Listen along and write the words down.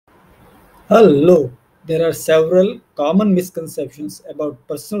Hello. There are several common misconceptions about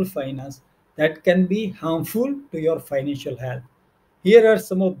personal finance that can be harmful to your financial health. Here are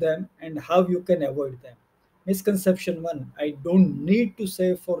some of them and how you can avoid them. Misconception 1: I don't need to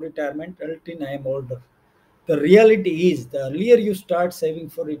save for retirement until I am older. The reality is, the earlier you start saving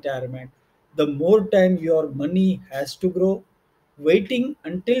for retirement, the more time your money has to grow. Waiting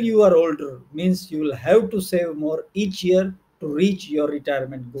until you are older means you will have to save more each year to reach your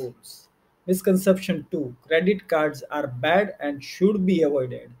retirement goals. Misconception 2: credit cards are bad and should be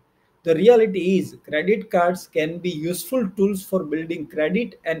avoided. The reality is, credit cards can be useful tools for building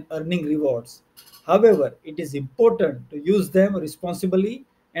credit and earning rewards. However, it is important to use them responsibly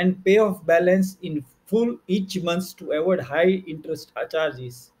and pay off balance in full each month to avoid high interest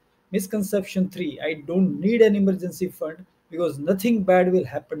charges. Misconception 3: I don't need an emergency fund because nothing bad will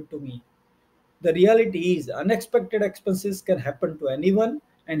happen to me. The reality is, unexpected expenses can happen to anyone,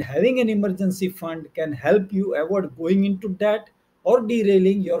 and having an emergency fund can help you avoid going into debt or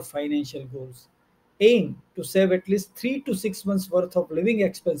derailing your financial goals. Aim to save at least 3 to 6 months worth of living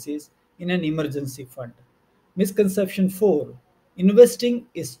expenses in an emergency fund. Misconception 4: investing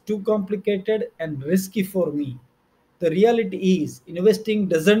is too complicated and risky for me. The reality is, investing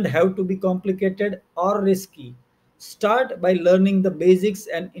doesn't have to be complicated or risky. Start by learning the basics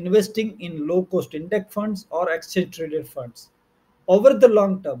and investing in low cost index funds or exchange traded funds. Over the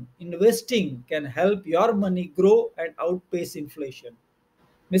long term, investing can help your money grow and outpace inflation.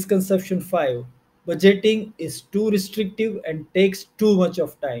 Misconception 5: budgeting is too restrictive and takes too much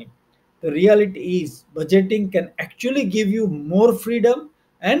of time. The reality is, budgeting can actually give you more freedom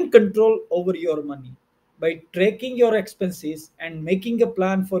and control over your money. By tracking your expenses and making a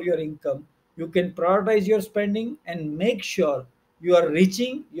plan for your income, you can prioritize your spending and make sure you are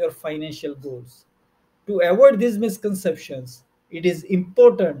reaching your financial goals. To avoid these misconceptions, it is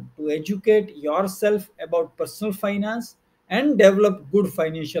important to educate yourself about personal finance and develop good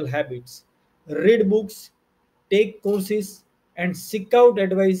financial habits. Read books, take courses, and seek out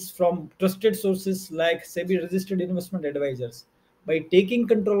advice from trusted sources like SEBI registered investment advisors. By taking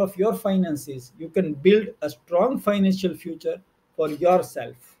control of your finances, you can build a strong financial future for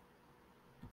yourself.